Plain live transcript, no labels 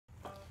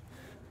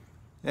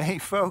Hey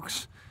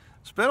folks,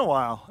 it's been a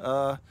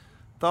while.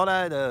 Thought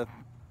I'd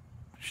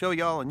show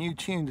y'all a new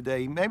tune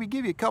today. Maybe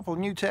give you a couple of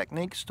new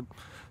techniques to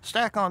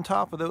stack on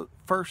top of the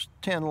first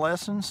 10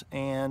 lessons.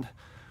 And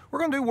we're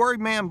going to do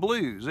Worried Man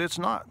Blues. It's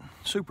not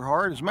super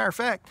hard. As a matter of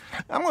fact,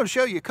 I'm going to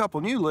show you a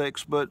couple new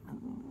licks, but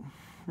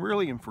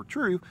really and for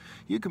true,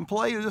 you can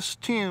play this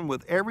tune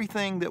with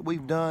everything that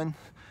we've done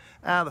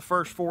out of the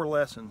first 4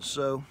 lessons.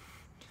 So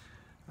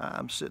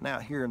I'm sitting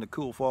out here in the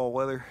cool fall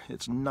weather.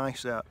 It's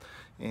nice out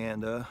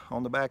and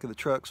on the back of the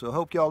truck, so I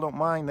hope y'all don't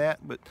mind that,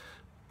 but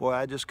boy,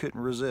 I just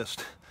couldn't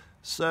resist.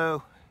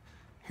 So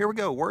here we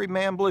go, Worried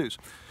Man Blues.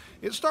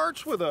 It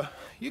starts with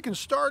you can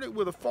start it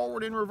with a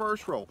forward and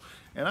reverse roll,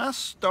 and I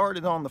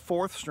started on the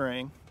 4th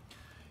string,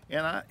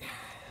 and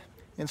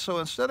so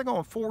instead of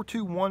going 4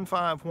 2 1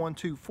 5 1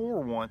 2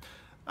 4 1,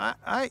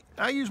 I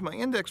use my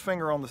index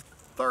finger on the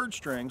 3rd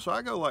string, so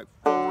I go like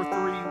 4 3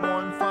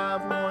 1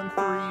 5 1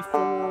 3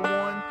 4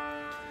 1.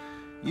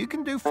 You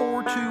can do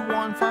 4 2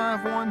 1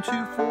 5 1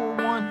 2 4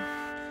 1.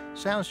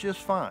 Sounds just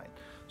fine.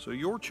 So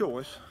your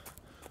choice.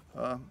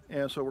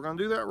 And so we're going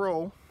to do that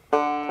roll,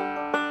 and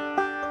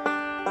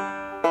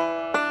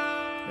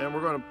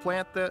we're going to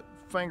plant that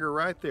finger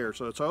right there,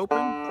 so it's open.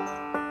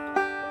 And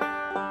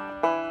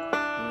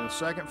then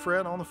 2nd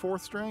fret on the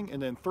 4th string,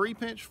 and then 3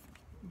 pinch.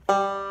 So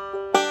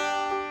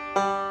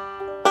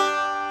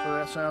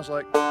that sounds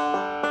like.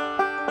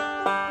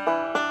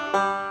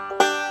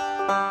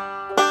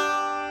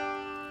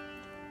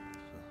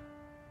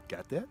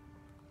 Got that?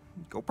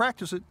 Go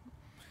practice it.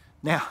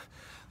 Now,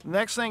 the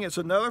next thing, it's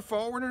another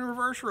forward and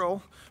reverse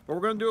roll, but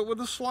we're going to do it with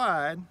a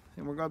slide,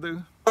 and we're going to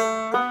do.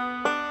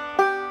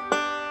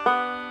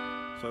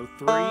 So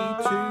 3 2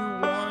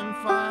 1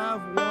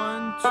 5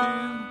 1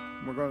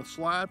 2. We're going to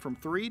slide from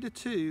 3 to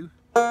 2.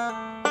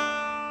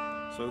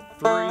 So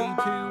 3 2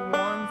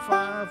 1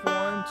 5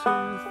 1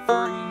 2 3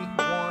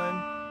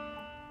 1.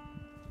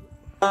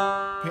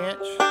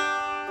 Pinch.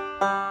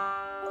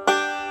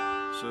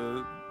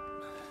 So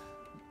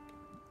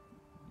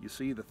you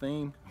see the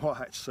theme?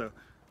 Watch. So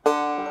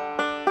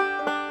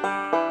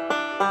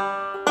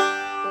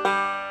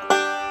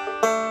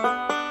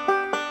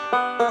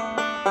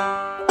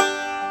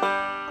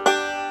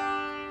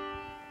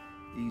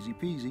easy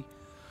peasy.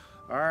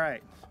 All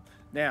right,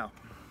 now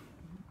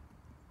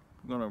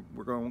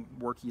we're gonna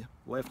work your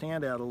left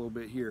hand out a little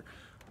bit here.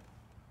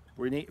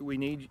 You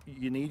need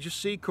your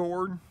C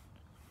chord,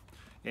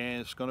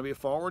 and it's going to be a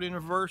forward and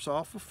reverse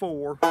off of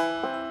 4.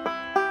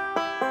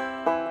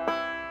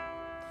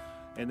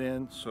 And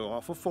then, so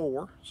off of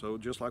 4, so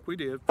just like we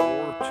did, 4,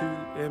 2,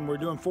 and we're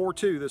doing 4,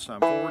 2 this time.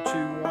 4, 2,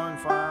 1,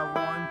 5,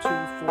 1, 2,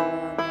 4,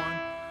 1,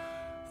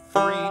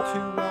 3, 2,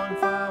 1,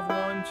 5,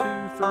 1, 2,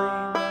 3,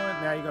 1.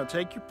 Now you're going to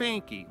take your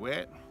pinky.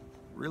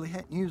 Really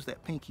hadn't used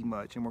that pinky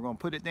much, and we're going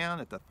to put it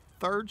down at the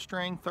 3rd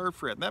string, 3rd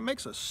fret. That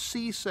makes a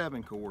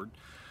C7 chord,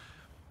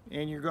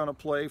 and you're going to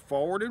play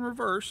forward and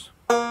reverse.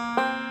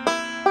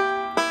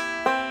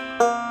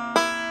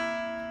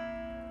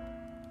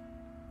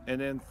 And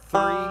then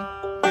 3,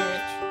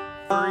 pinch,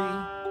 3,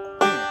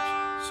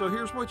 pinch. So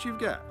here's what you've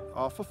got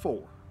off of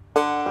 4.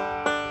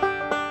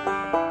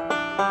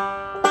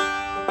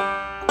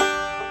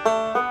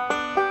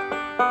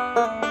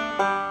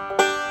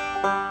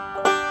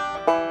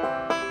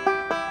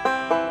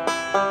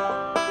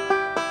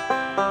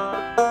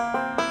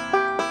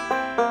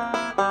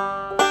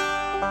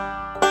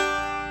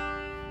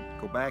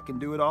 Go back and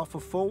do it off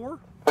of 4.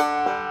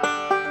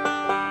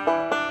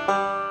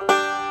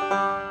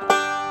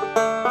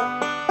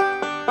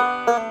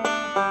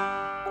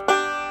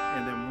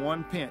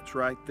 Pinch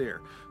right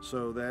there.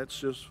 So that's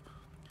just,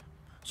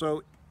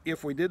 so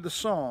if we did the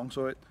song,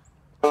 so it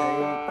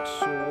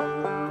takes a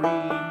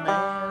worried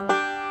man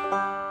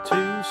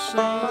to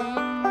sing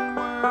a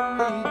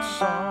worried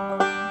song,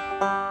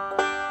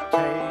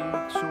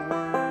 takes a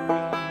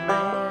worried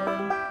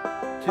man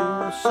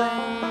to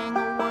sing a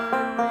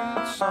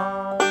worried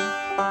song,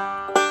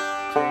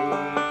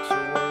 takes a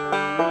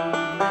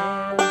worried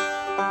man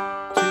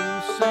to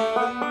sing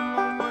a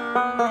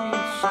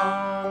worried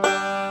song.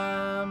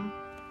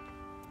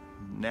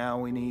 Now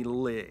we need a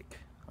lick.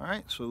 All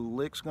right, so the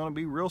lick's going to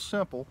be real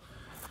simple,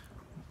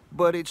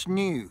 but it's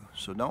new,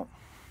 so don't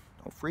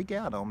freak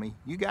out on me.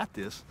 You got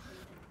this.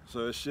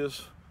 So it's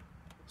just,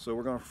 so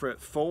we're going to fret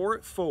 4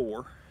 at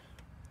 4.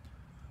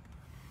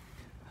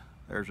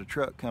 There's a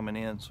truck coming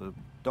in, so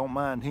don't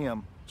mind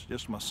him. It's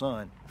just my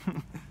son.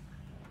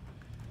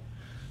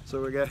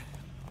 So we got,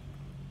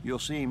 you'll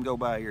see him go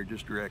by here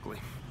just directly.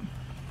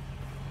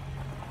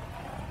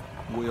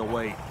 We'll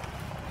wait.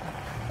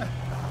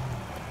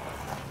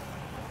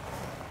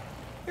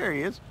 There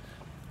he is.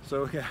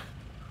 So we got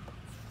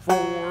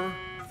 4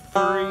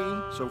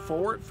 3. So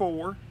 4 at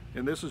 4,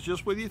 and this is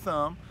just with your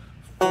thumb.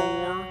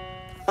 4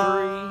 3,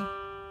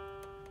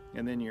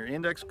 and then your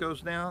index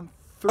goes down.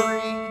 3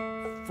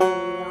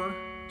 4.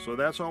 So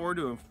that's all we're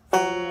doing.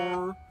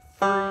 4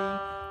 3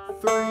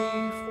 3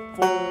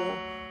 4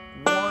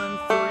 1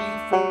 3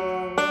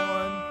 4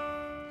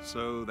 1.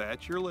 So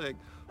that's your lick.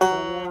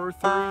 4 3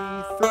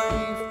 3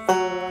 4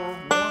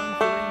 1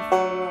 3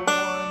 4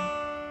 1.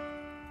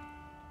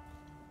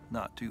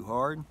 too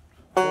hard.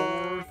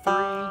 4, 3, 3,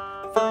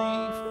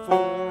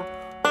 4,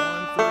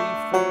 1, 3,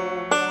 4,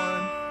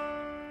 1.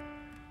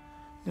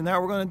 And now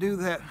we're going to do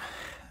that.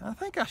 I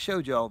think I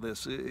showed you all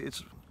this.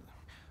 It's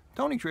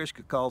Tony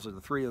Trishka calls it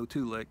a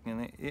 302 lick,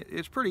 and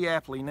it's pretty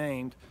aptly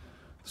named.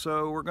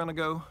 So we're going to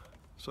go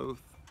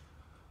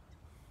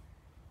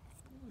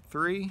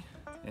 3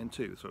 and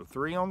 2. So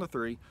 3 on the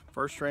 3,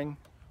 first string.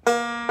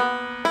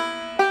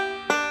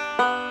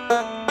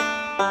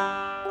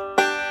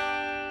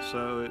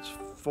 So it's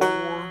 4,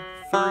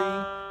 3,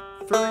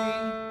 3,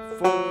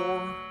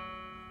 4,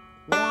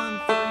 1,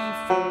 3,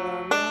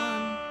 4,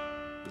 1.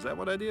 Is that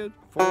what I did?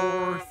 4,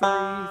 3, 3,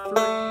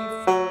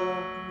 4,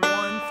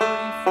 1, 3,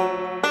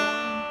 4, 1.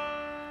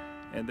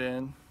 And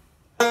then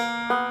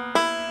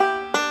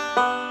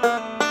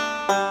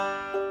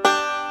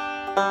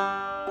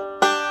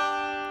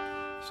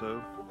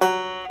so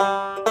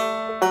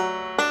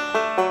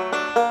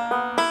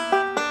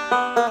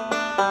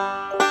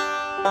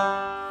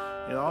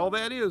and all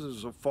that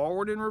is a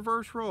forward and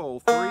reverse roll.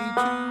 3, 2,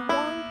 1,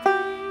 3,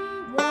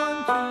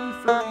 1, 2,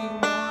 3,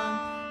 1,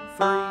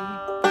 3,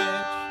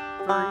 pinch,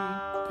 3,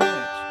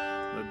 pinch.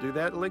 Let's do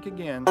that lick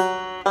again.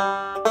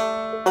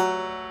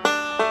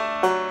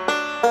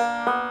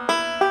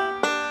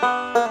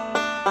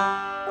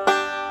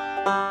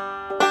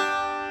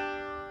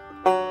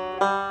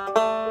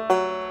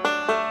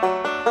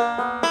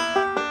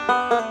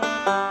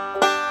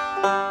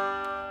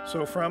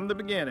 So from the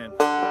beginning.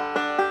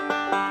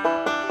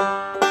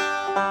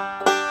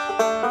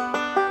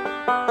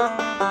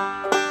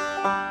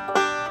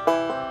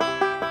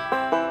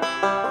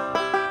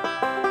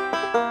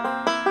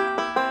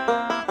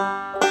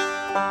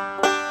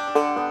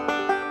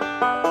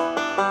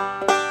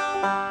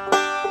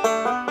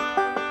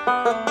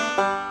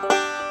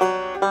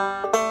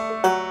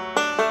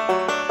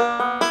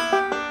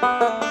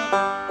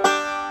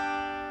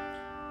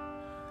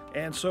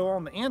 And so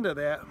on the end of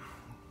that,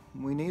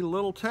 we need a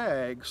little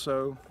tag,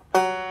 so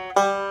and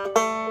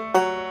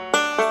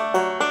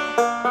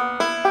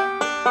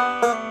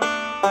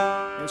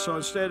so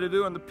instead of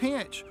doing the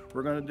pinch,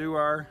 we're going to do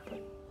our,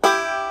 and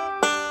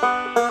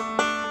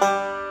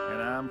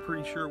I'm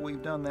pretty sure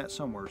we've done that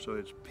somewhere. So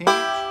it's pinch,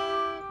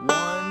 1, 2,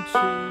 3,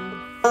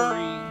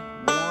 1,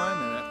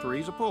 and that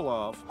 3's a pull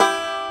off.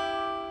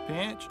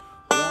 Pinch,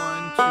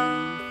 1, 2,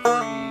 3,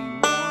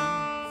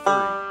 1, 3.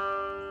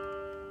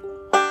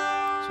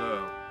 So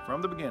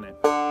from the beginning.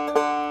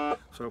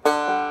 So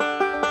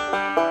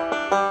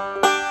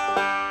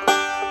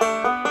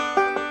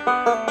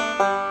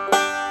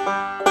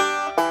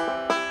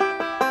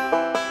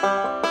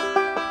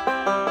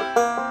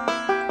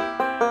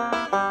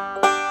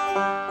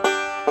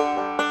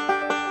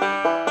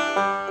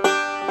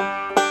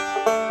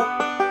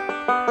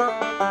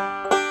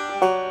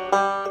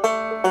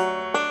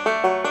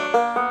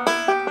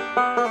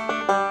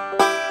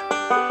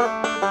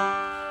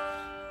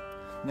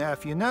now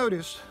if you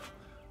notice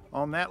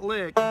on that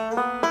lick,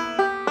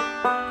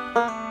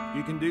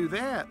 you can do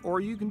that, or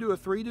you can do a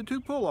 3 to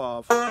 2 pull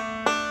off.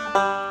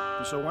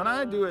 And so when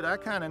I do it, I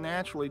kind of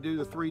naturally do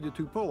the 3 to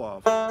 2 pull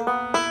off.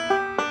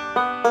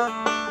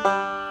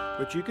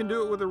 But you can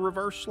do it with a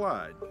reverse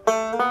slide.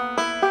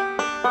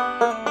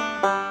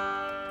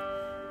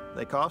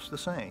 They cost the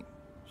same.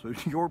 So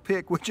your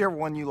pick, whichever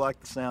one you like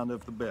the sound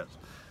of the best.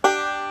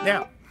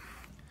 Now,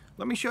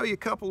 let me show you a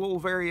couple little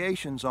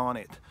variations on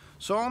it.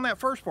 So on that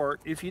first part,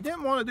 if you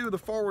didn't want to do the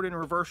forward and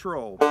reverse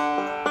roll,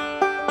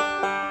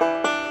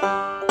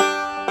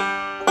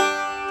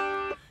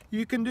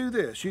 you can do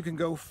this. You can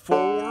go 4,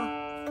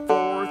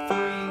 4, 3,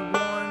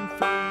 1, 3,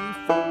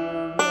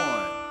 4, 1.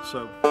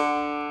 So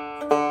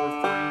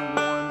 4, 3,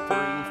 1,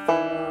 3,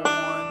 4,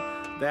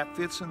 1. That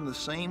fits in the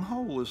same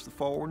hole as the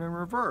forward and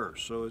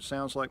reverse. So it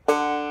sounds like.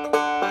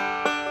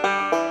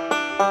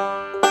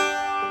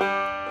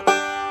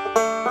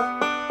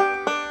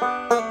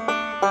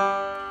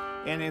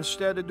 And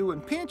instead of doing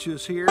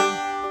pinches here,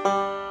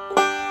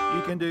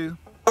 you can do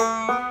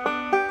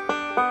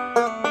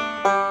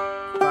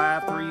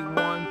 5, 3,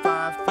 1,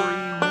 5, 3,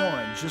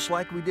 1, just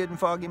like we did in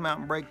Foggy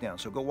Mountain Breakdown.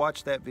 So go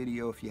watch that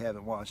video if you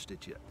haven't watched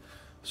it yet.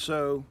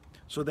 So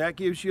that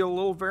gives you a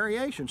little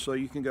variation. So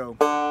you can go.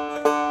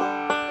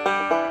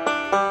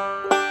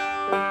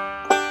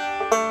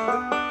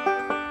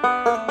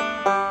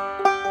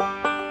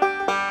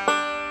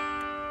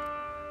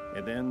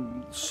 And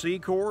then C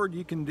chord,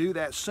 you can do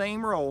that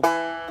same roll.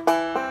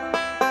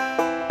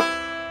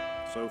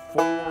 So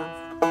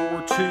 4,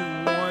 4, 2,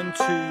 1,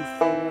 2,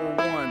 4,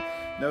 1.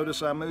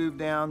 Notice I moved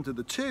down to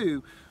the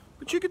 2,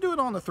 but you could do it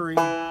on the 3.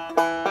 But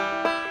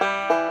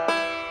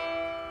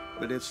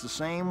it's the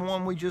same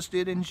one we just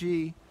did in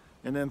G.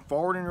 And then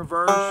forward and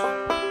reverse.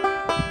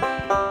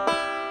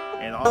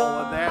 And all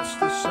of that's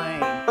the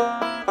same.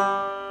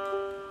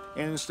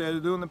 And instead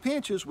of doing the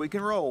pinches, we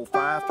can roll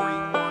 5, 3,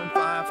 1,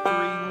 5, 3,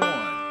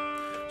 1.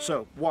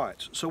 So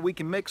watch, so we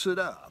can mix it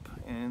up,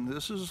 and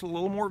this is a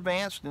little more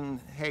advanced, and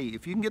hey,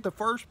 if you can get the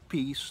first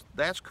piece,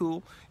 that's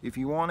cool. If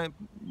you want to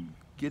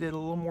get it a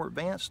little more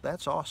advanced,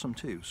 that's awesome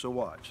too. So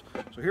watch.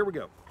 So here we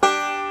go.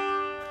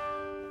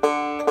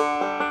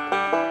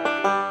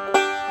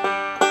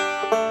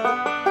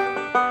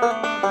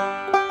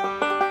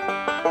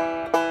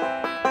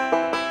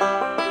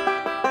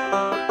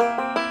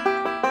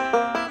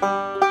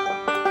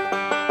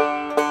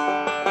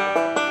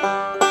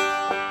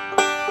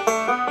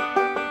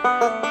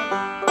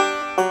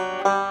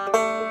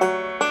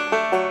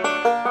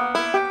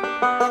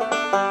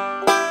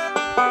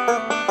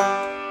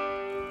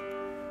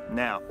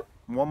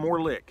 more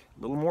lick,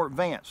 a little more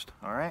advanced,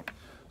 all right?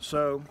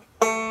 So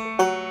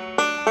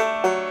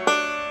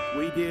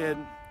we did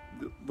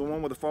the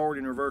one with the forward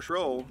and reverse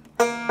roll.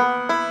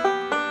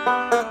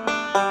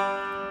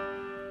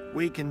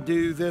 We can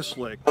do this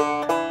lick.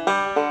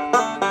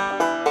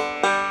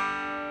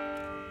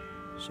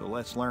 So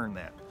let's learn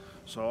that.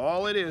 So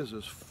all it is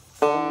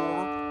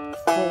 4,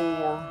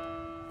 4,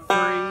 3.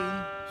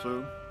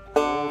 So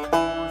 4,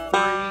 4,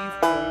 3,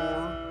 4.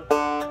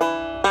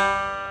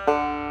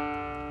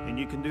 And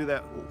you can do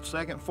that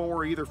second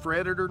 4 either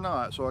fretted or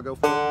not. So I go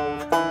 4,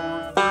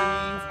 4, 3,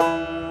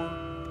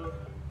 4,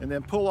 and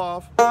then pull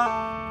off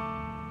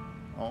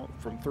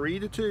from 3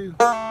 to 2,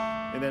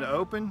 and then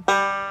open,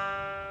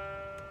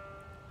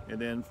 and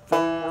then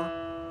 4,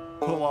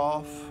 pull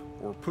off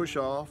or push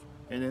off,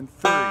 and then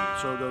 3.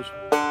 So it goes.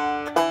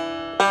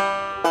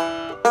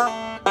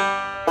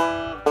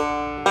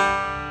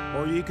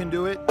 Or you can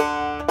do it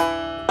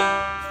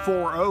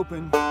 4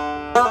 open.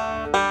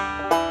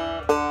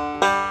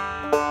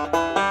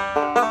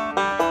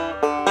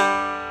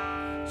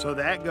 So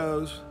that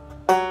goes.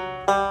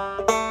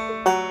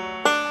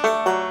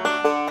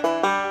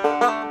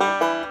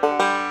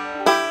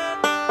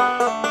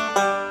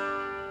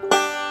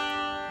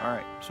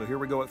 Alright, so here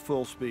we go at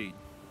full speed.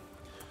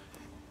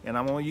 And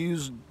I'm going to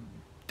use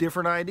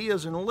different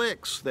ideas and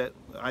licks that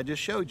I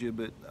just showed you,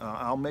 but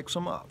I'll mix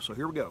them up. So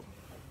here we go.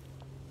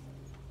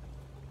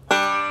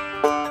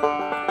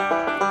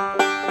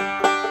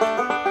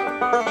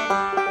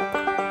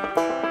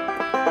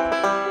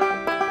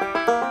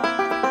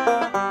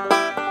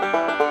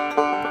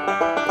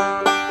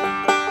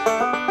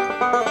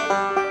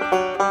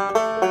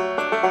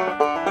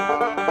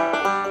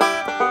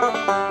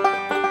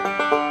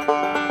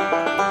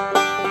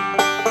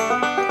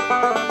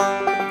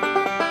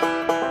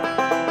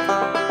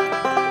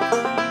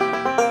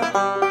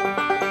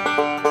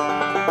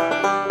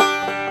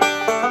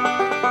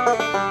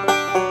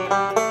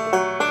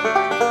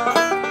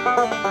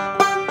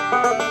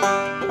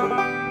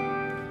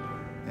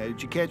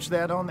 Did you catch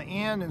that on the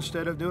end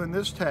instead of doing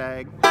this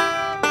tag?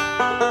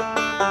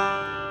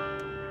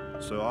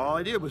 So all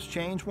I did was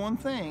change one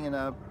thing, and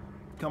I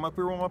come up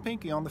here with my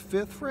pinky on the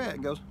 5th fret.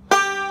 It goes.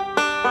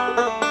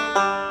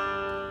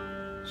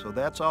 So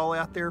that's all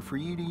out there for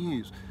you to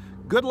use.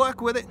 Good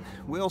luck with it.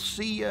 We'll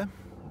see you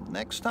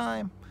next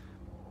time.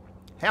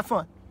 Have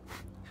fun.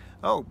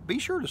 Oh, be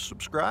sure to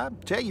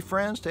subscribe. Tell your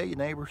friends, tell your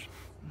neighbors.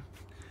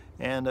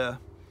 And if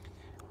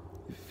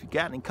you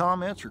got any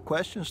comments or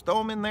questions, throw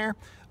them in there.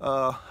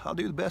 I'll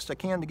do the best I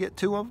can to get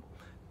to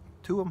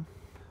them.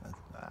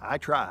 I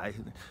try.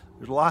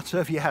 There's lots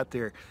of you out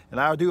there,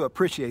 and I do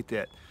appreciate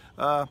that.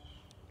 I'll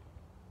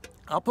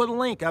put a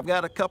link. I've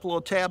got a couple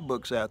of tab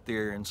books out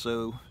there, and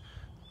so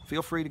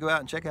feel free to go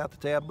out and check out the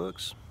tab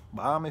books.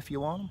 Buy them if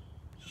you want them.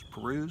 Just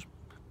peruse.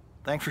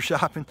 Thanks for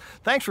shopping.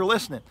 Thanks for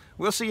listening.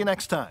 We'll see you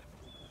next time.